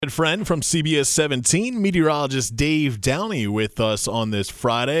good friend from CBS17 Meteorologist Dave Downey with us on this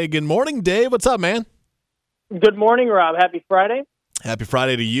Friday. Good morning, Dave. What's up, man? Good morning, Rob. Happy Friday. Happy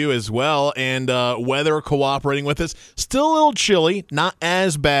Friday to you as well. And weather cooperating with us. Still a little chilly. Not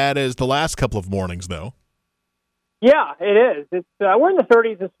as bad as the last couple of mornings, though. Yeah, it is. It's we're in the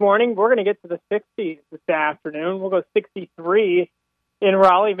 30s this morning. We're going to get to the 60s this afternoon. We'll go 63 in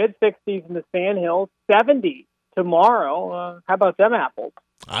Raleigh, mid-60s in the Sandhills, 70 tomorrow. How about them apples?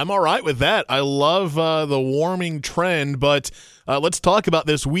 I'm all right with that. I love the warming trend, but let's talk about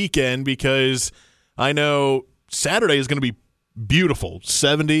this weekend because I know Saturday is going to be beautiful,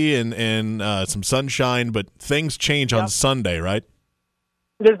 70 and some sunshine, but things change on Sunday, right?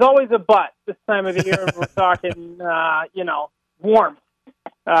 There's always a but this time of the year when we're talking, warmth.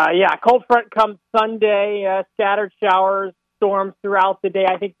 Cold front comes Sunday, scattered showers, storms throughout the day.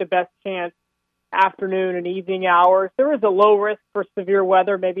 I think the best chance afternoon and evening hours. There is a low risk for severe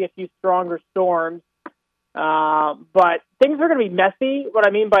weather, maybe a few stronger storms. But things are going to be messy. What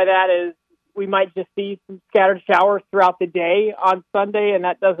I mean by that is we might just see some scattered showers throughout the day on Sunday, and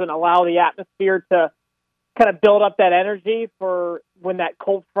that doesn't allow the atmosphere to kind of build up that energy for when that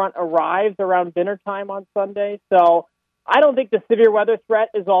cold front arrives around dinner time on Sunday. So I don't think the severe weather threat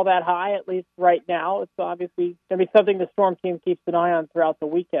is all that high, at least right now. It's obviously going to be something the storm team keeps an eye on throughout the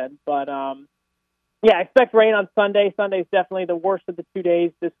weekend. But, expect rain on Sunday. Sunday's definitely the worst of the 2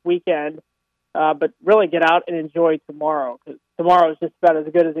 days this weekend. But really get out and enjoy tomorrow, because tomorrow is just about as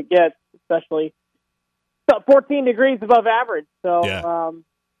good as it gets, especially about 14 degrees above average. So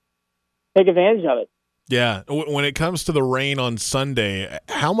take advantage of it. Yeah. When it comes to the rain on Sunday,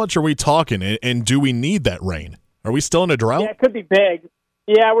 how much are we talking, and do we need that rain? Are we still in a drought? Yeah, it could be big.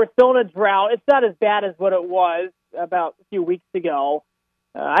 Yeah, we're still in a drought. It's not as bad as what it was about a few weeks ago.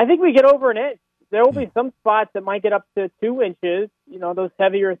 I think we get over an inch. There will be some spots that might get up to 2 inches. You know, those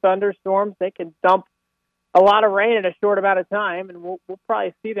heavier thunderstorms, they can dump a lot of rain in a short amount of time, and we'll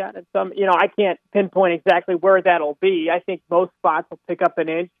probably see that in some. I can't pinpoint exactly where that'll be. I think most spots will pick up an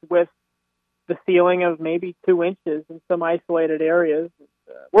inch with the ceiling of maybe 2 inches in some isolated areas.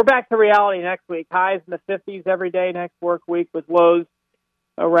 We're back to reality next week. Highs in the 50s every day next work week with lows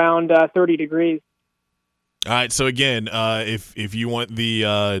around 30 degrees. All right, so again, if you want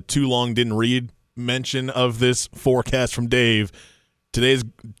the too long didn't read mention of this forecast from Dave, today's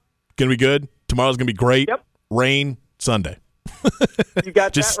going to be good. Tomorrow's going to be great. Yep. Rain Sunday. You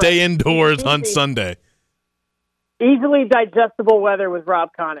got Just that stay right. indoors Easy. on Sunday. Easily digestible weather with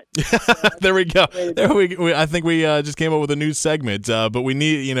Rob Conant. There we go. I think we just came up with a new segment, but we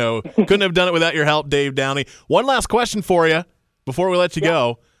need, couldn't have done it without your help, Dave Downey. One last question for you before we let you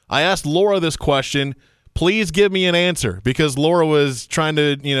go. I asked Laura this question. Please give me an answer, because Laura was trying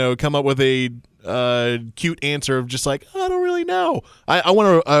to, come up with a cute answer of just like, I don't really know. I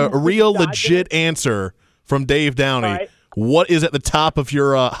want a real legit answer from Dave Downey. Right. What is at the top of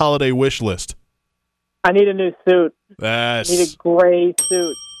your holiday wish list? I need a new suit. Yes. I need a gray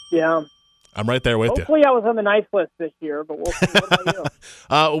suit. Yeah. I'm right there with you. Hopefully I was on the nice list this year, but we'll see. What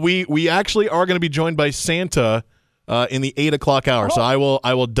about you? We actually are going to be joined by Santa in the 8 o'clock hour. So I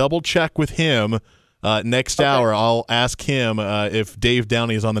will double check with him next hour. I'll ask him if Dave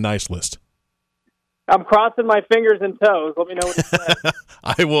Downey is on the nice list. I'm crossing my fingers and toes. Let me know what he says.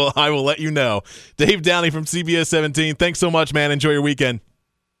 I will let you know. Dave Downey from CBS 17. Thanks so much, man. Enjoy your weekend.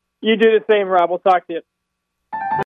 You do the same, Rob. We'll talk to you.